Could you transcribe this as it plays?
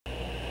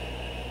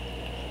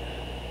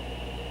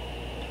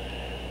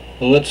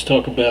Well, let's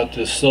talk about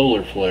this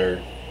solar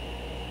flare.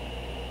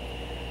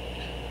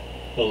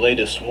 The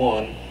latest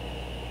one.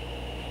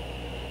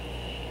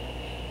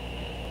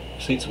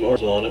 I've seen some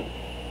articles on it.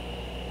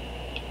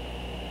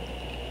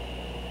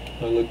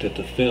 I looked at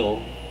the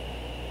film.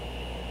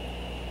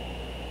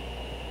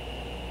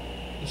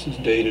 This is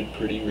dated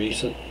pretty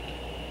recent.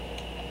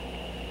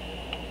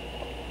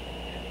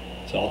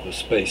 It's off of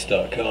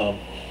space.com.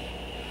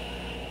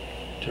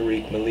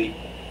 Tariq Malik.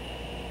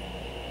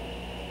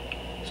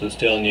 So it's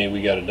telling you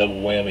we got a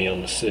double whammy on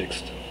the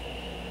 6th.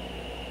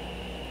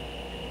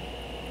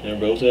 They're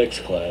both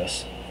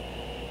X-class.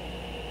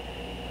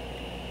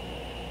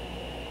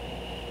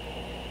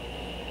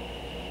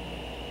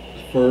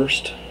 The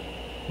first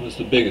was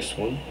the biggest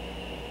one,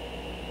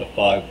 a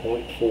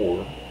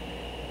 5.4.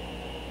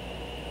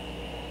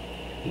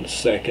 And the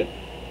second,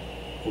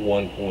 a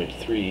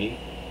 1.3.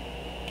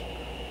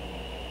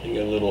 You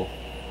got a little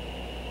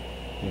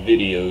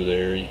video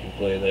there, you can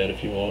play that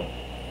if you want.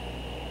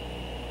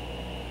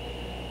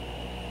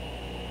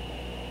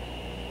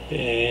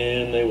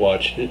 And they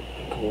watched it,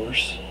 of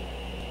course.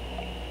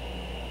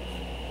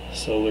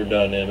 Solar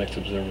Dynamics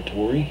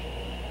Observatory.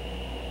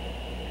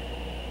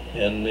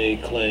 And they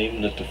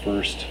claim that the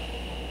first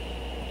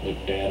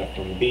looked data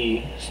from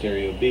B,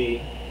 stereo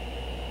B,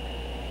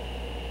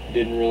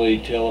 didn't really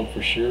tell them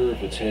for sure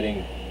if it's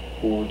heading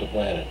toward the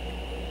planet.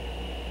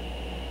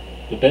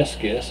 The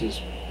best guess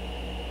is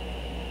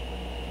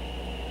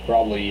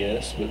probably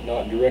yes, but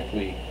not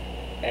directly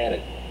at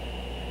it.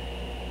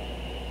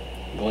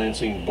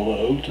 Glancing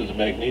below to the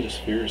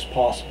magnetosphere is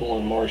possible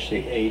on March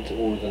the 8th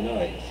or the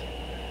 9th.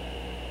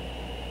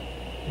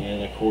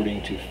 And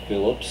according to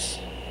Phillips,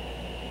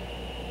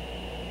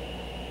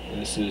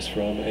 this is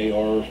from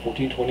AR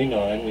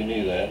 1429, we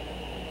knew that.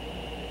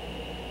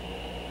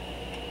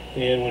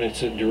 And when it's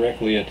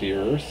directly at the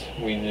Earth,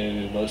 we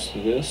knew most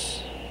of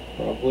this,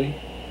 probably.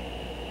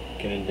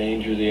 Can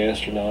endanger the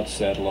astronauts,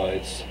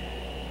 satellites,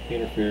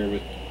 interfere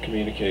with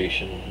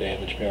communication,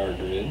 damage power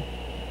grid.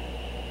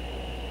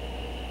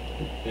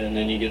 And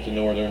then you get the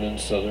northern and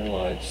southern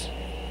lights.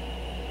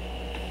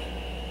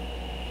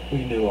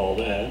 We knew all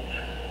that.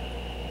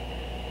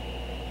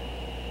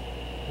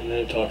 And then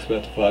it talks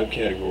about the 5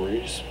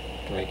 categories,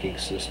 ranking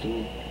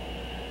system.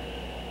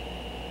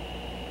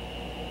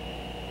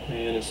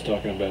 And it's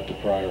talking about the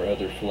prior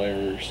other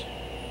flares.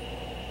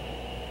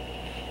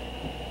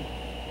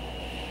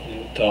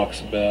 And it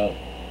talks about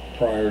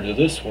prior to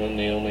this one,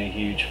 the only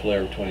huge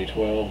flare of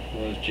 2012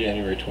 was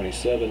January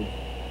 27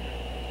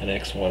 and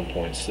X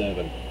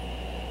 1.7.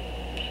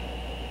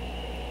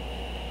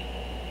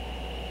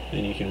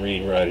 And you can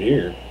read right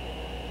here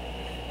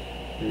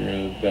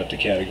about the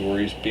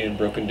categories being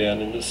broken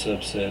down into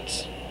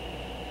subsets.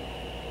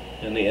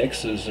 And the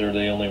X's are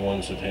the only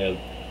ones that have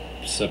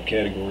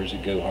subcategories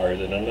that go higher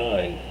than a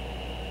 9.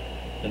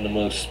 And the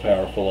most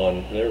powerful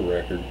on their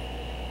record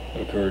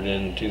occurred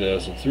in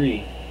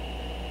 2003,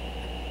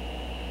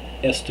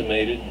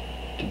 estimated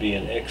to be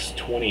an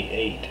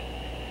X28.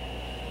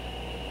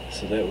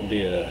 So that would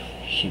be a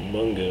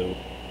humongo.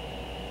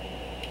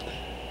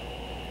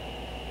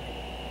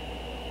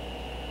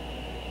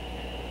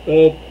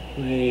 But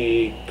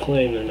they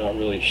claim they're not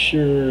really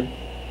sure if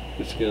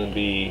it's going to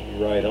be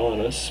right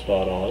on us,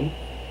 spot on,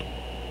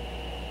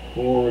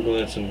 or we're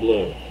glancing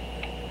below.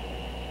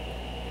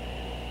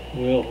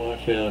 Well, I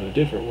found a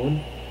different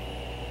one.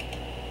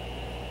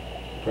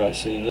 You've probably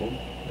seen them,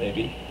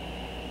 maybe.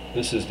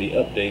 This is the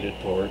updated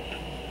part.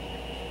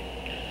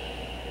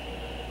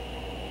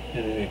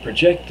 And they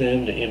project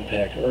them to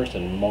impact Earth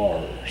and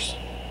Mars,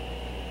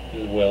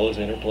 as well as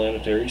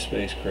interplanetary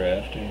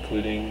spacecraft,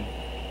 including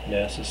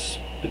NASA's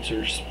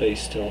Spitzer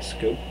Space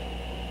Telescope,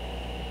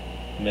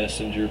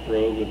 Messenger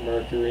probe at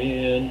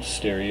Mercury, and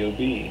Stereo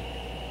B.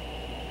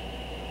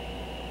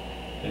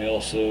 They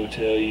also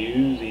tell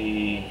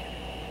you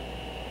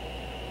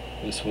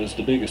this was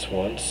the biggest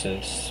one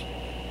since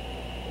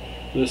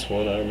this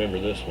one, I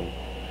remember this one,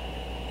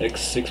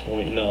 X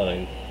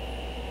 6.9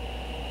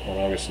 on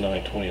August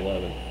 9,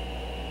 2011.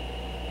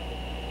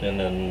 And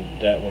then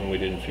that one we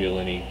didn't feel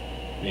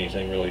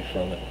anything really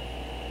from it.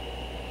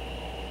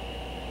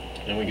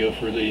 And we go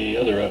for the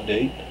other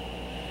update.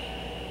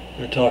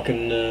 They're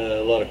talking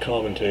a lot of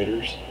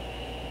commentators.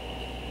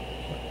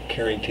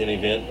 Carrington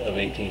event of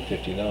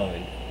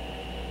 1859.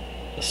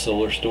 A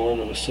solar storm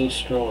that was so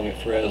strong it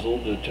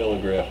frazzled the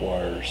telegraph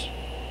wires.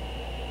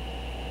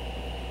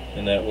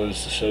 And that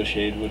was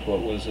associated with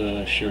what was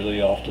a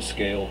surely off the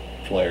scale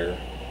flare.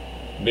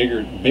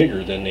 Bigger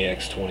than the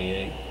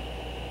X28.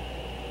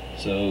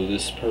 So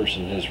this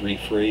person has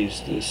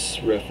rephrased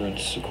this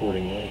reference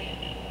accordingly.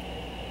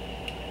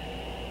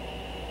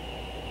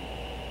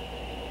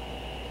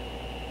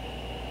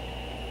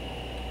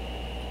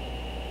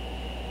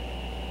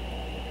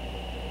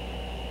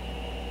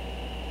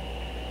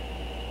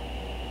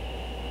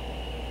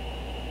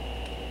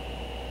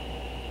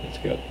 It's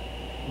got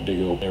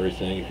big old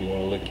everything if you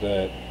want to look at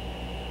that.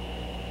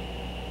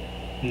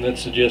 And that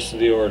suggests to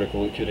the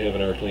article it could have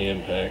an earthly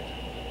impact.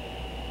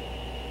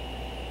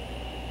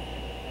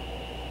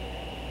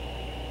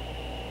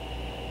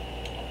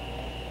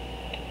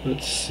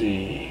 Let's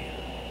see.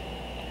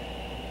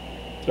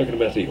 Talking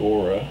about the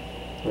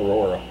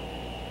Aurora,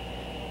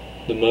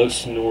 the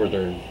most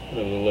northern of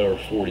the lower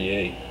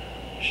 48.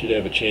 Should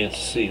have a chance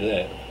to see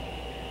that.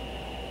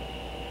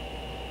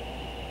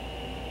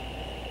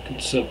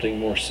 Could something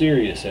more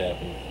serious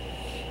happen?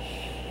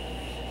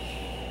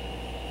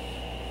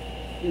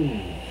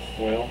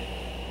 Well,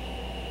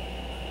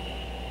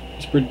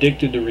 it's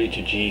predicted to reach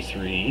a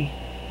G3,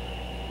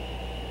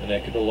 and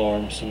that could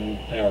alarm some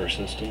power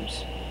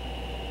systems,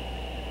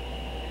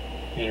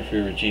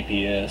 interfere with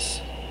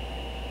GPS.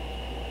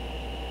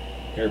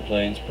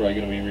 Airplanes probably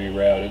going to be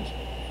rerouted.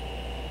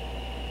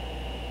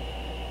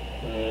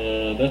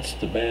 That's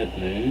the bad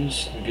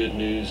news. The good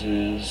news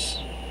is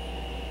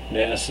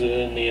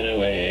NASA and the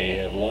NOAA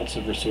have lots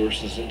of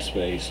resources in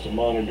space to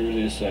monitor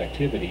this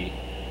activity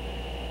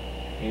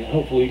and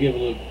hopefully give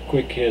a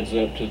quick heads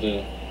up to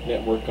the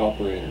network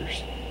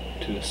operators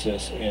to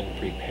assess and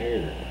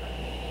prepare.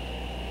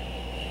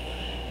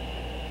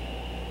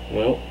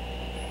 Well,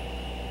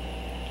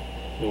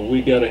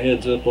 we got a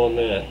heads up on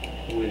that.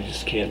 We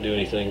just can't do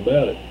anything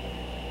about it.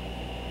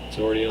 It's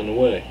already on the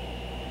way.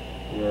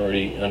 We're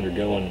already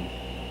undergoing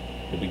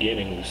the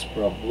beginnings,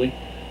 probably.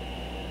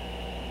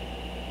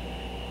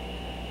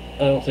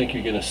 I don't think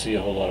you're going to see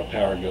a whole lot of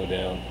power go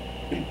down,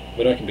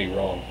 but I can be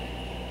wrong.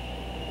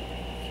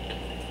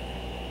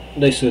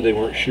 They said they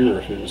weren't sure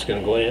if it was going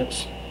to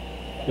glance,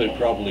 but it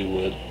probably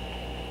would.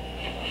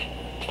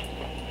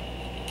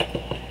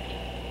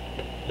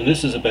 And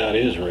this is about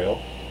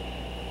Israel.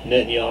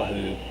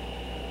 Netanyahu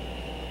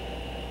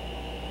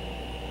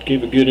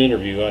gave a good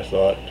interview, I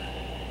thought.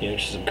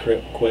 Answered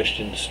some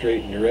questions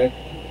straight and direct.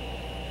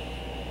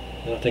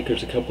 And I think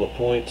there's a couple of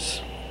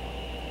points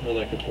I'd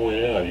like to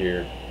point out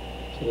here.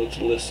 So let's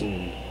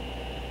listen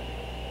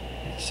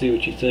and see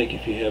what you think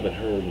if you haven't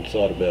heard and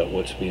thought about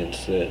what's being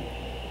said.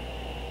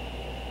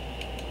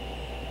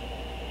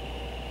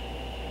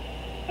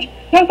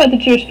 Talk about the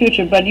Jewish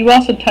future, but you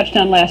also touched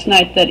on last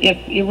night that if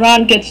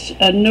Iran gets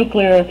a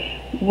nuclear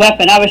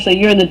weapon, obviously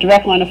you're in the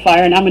direct line of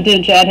fire, and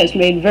Ahmadinejad has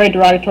made very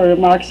derogatory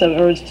remarks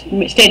or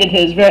stated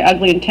his very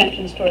ugly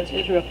intentions towards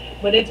Israel.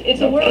 But it's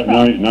a world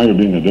problem. Now you're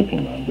being a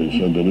diplomat. They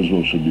said that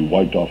Israel should be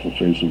wiped off the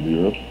face of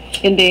the earth.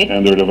 Indeed.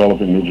 And they're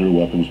developing nuclear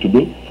weapons to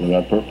boot for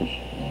that purpose.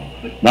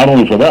 Not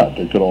only for that,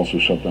 they could also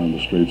shut down the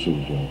Straits of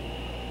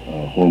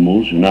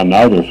Hormuz.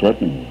 Now they're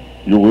threatening them.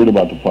 You're worried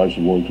about the price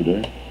of oil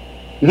today?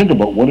 You think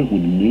about what it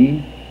would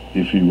mean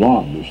if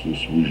Iran, this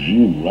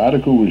regime,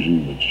 radical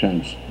regime that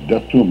chants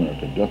death to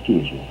America, death to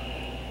Israel,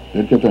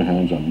 they'd get their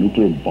hands on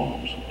nuclear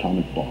bombs,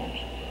 atomic bombs.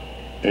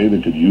 A,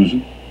 they could use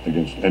it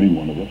against any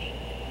one of us.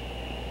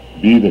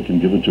 B, they can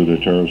give it to their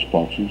terrorist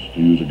proxies to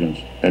use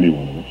against any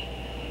one of us.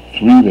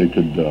 3, they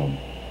could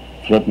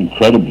threaten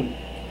credibly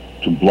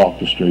to block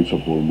the Straits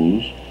of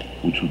Hormuz,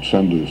 which would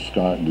send the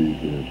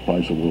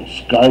price of oil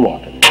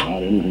skyrocketing,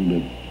 not anything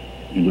that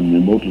even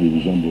remotely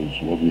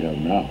resembles what we have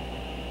now.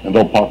 And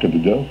they'll pocket the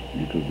dough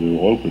because they're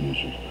oil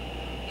producers.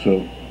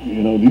 So,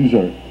 these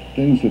are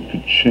things that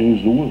could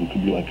change the world. It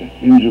could be like a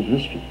hinge of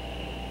history.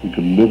 We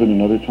could live in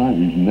another time.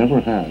 We've never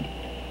had,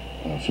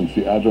 since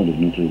the advent of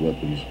nuclear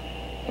weapons,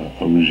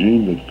 a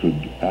regime that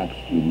could act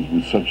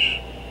with such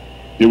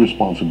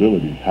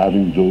irresponsibility,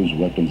 having those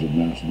weapons of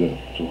mass death.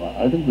 So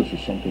I think this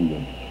is something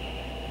that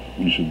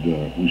we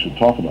should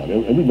talk about.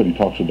 Everybody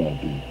talks about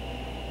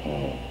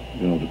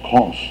the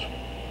cost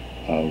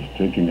of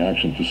taking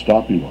action to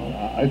stop Iran.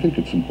 I think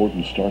it's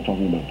important to start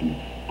talking about the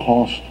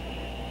cost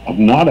of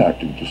not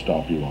acting to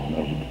stop Iran,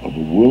 of a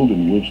world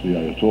in which the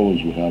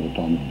Ayatollahs would have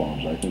atomic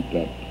bombs. I think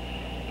that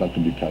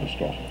could be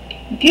catastrophic.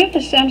 Do you have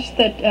the sense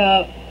that...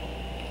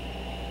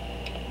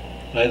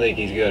 I think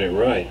he's got it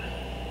right.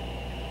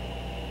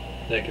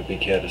 That could be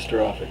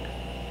catastrophic.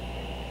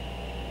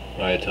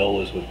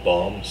 Ayatollahs with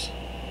bombs.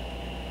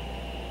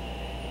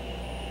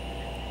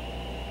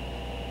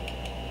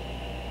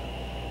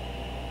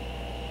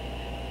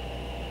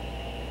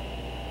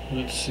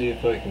 Let's see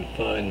if I can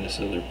find this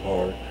other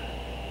part.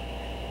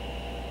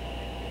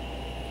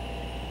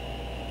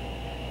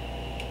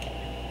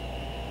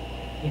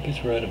 I think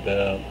it's right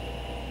about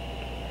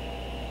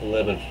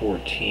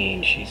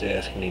 11:14. She's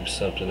asking him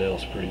something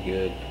else pretty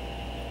good.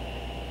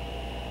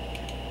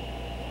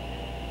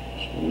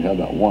 So we had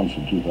that once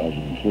in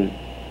 2003,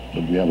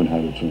 but we haven't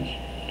had it since.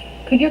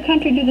 Could your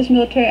country do this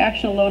military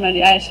action alone?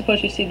 I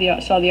suppose you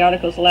saw the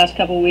articles the last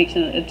couple of weeks,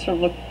 and it sort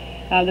of looked...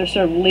 there's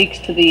sort of leaks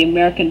to the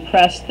American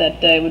press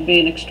that it would be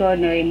an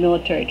extraordinary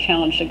military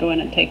challenge to go in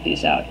and take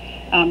these out.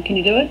 Can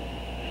you do it?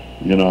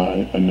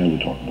 I never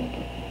talk about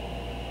that.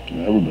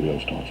 Everybody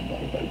else talks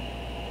about it.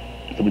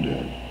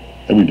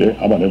 Every day,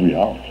 how about every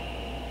hour?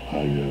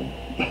 I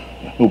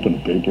open a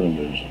paper and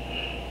there's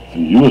a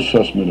new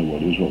assessment of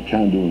what Israel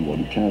can do and what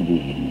it can't do,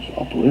 with these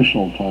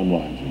operational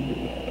timelines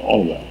and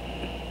all of that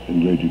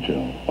in great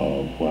detail.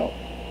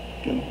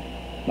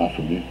 Not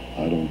for me.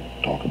 I don't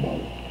talk about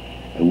it.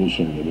 I will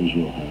say that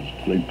Israel has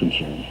great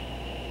concerns.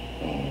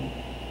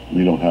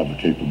 We don't have the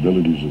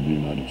capabilities of the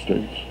United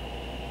States,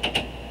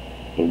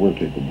 but we're a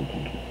capable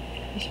country.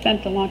 He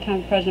spent a long time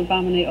with President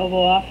Obama in the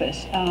Oval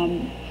Office.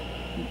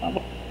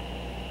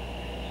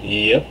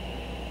 Yep.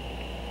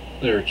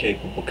 They're a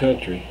capable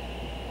country.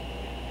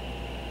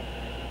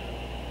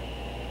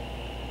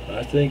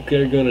 I think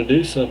they're going to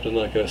do something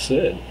like I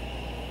said.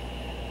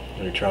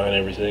 They're trying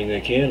everything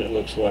they can, it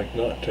looks like,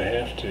 not to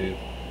have to.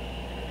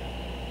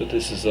 But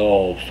this is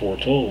all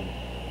foretold.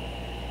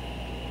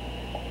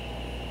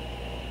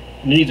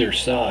 Neither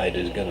side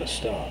is going to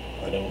stop.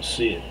 I don't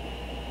see it.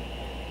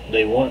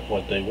 They want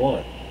what they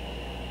want,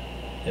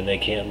 and they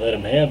can't let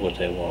them have what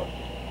they want.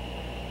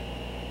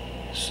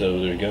 So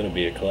there's going to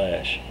be a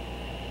clash.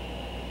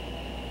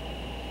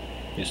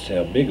 Just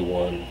how big a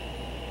one,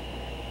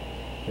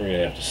 we're going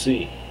to have to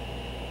see.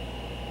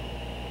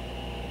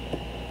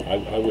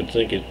 I would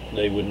think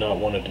they would not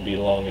want it to be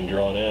long and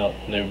drawn out,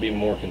 and they would be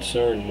more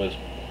concerned with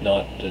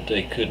not that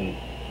they couldn't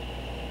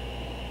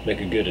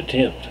make a good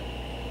attempt,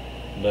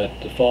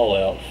 but the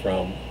fallout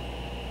from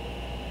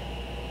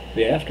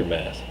the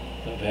aftermath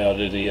of how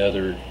do the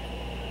other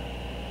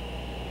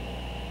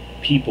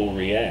people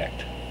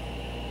react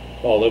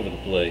all over the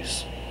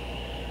place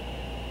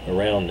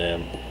around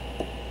them.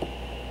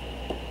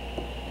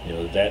 You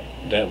know,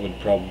 that would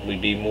probably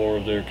be more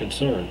of their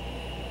concern.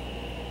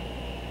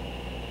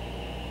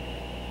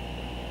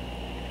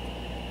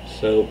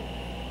 So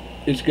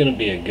it's going to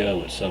be a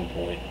go at some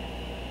point.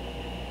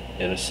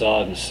 And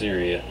Assad in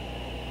Syria,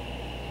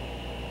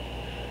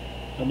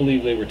 I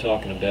believe they were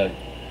talking about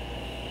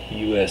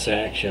U.S.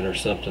 action or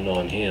something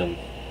on him.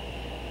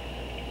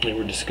 They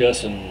were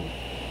discussing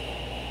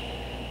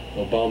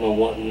Obama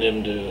wanting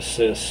them to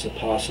assess a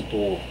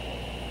possible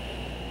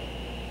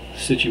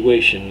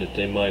situation that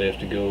they might have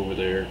to go over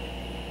there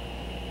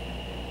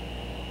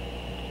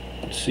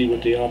and see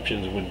what the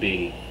options would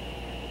be.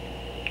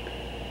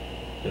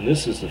 And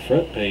this is the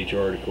front page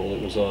article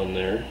that was on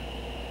there.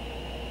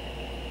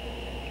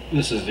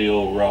 This is the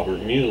old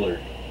Robert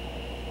Mueller.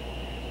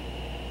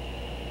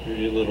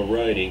 Pretty little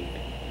writing.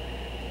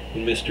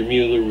 When Mr.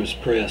 Mueller was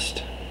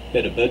pressed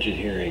at a budget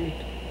hearing,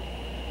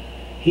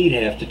 he'd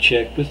have to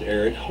check with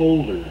Eric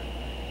Holder.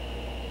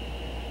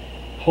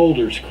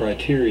 Holder's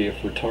criteria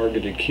for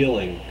targeted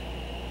killing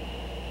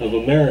of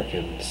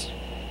Americans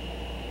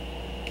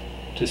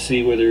to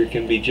see whether it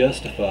can be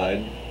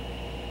justified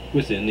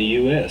within the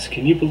U.S.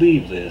 Can you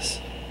believe this?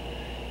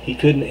 He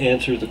couldn't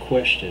answer the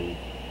question.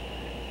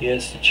 He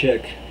has to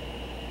check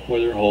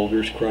whether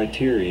Holder's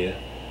criteria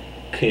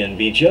can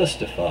be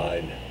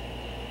justified.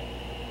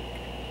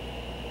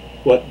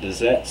 What does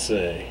that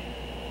say?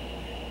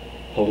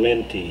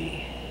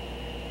 Plenty.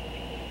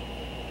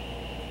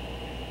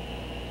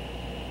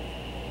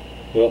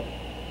 Well,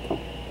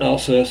 I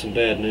also have some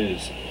bad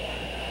news.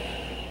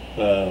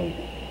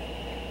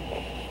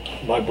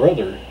 My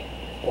brother,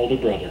 older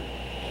brother,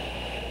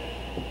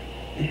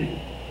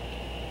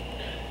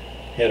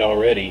 had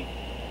already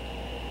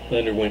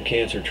underwent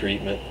cancer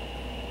treatment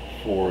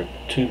for a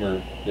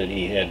tumor that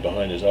he had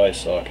behind his eye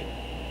socket.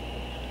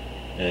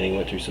 And he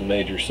went through some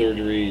major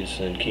surgeries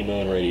and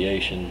chemo and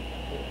radiation,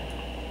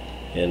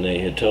 and they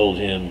had told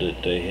him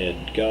that they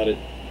had got it.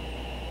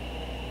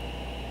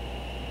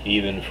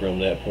 Even from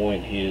that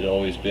point, he had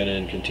always been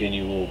in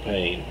continual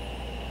pain.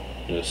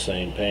 The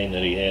same pain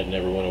that he had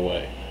never went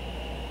away.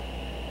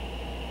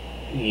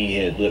 He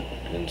had looked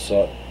and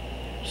sought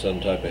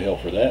some type of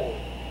help for that.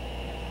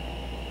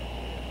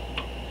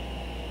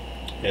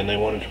 And they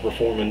wanted to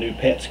perform a new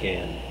PET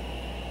scan.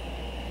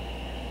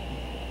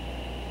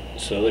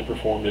 So they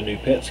performed a new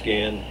PET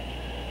scan,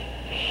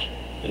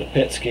 and a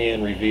PET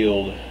scan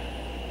revealed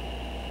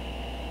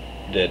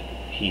that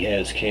he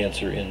has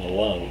cancer in the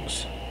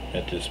lungs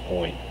at this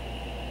point,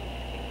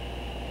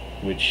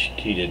 which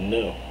he didn't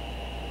know.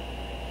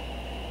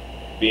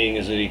 Being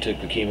as that he took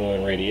the chemo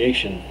and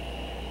radiation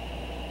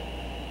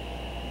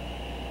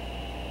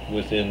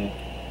within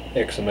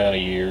X amount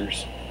of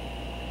years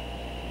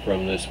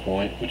from this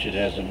point, which it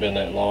hasn't been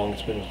that long,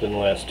 it's been within the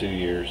last 2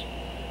 years.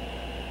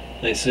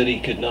 They said he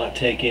could not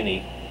take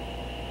any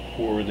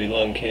for the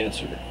lung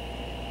cancer.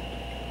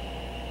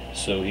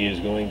 So he is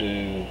going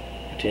to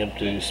attempt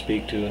to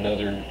speak to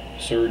another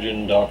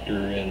surgeon,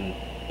 doctor in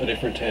a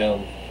different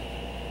town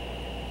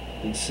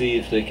and see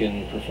if they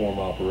can perform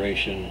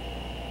operation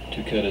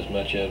to cut as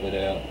much of it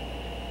out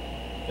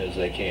as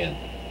they can.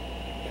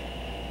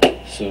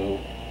 So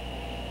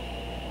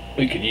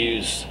we could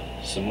use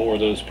some more of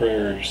those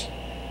prayers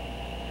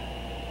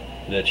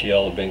that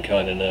y'all have been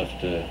kind enough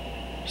to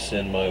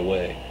send my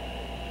way.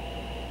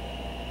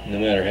 No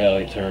matter how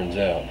it turns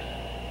out,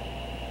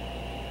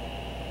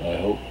 I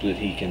hope that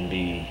he can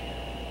be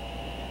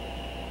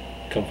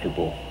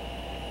comfortable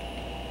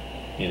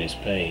in his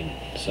pain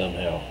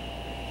somehow.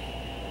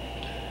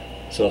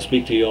 So I'll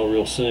speak to y'all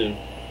real soon.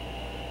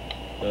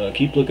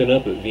 Keep looking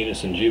up at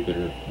Venus and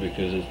Jupiter,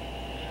 because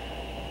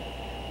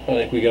I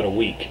think we got a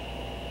week.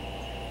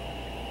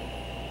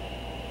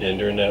 And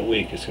during that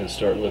week, it's going to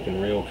start looking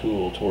real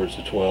cool towards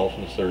the 12th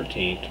and the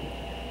 13th,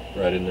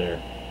 right in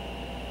there.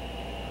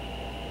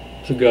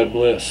 So God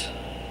bless.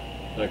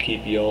 I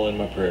keep you all in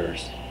my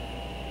prayers.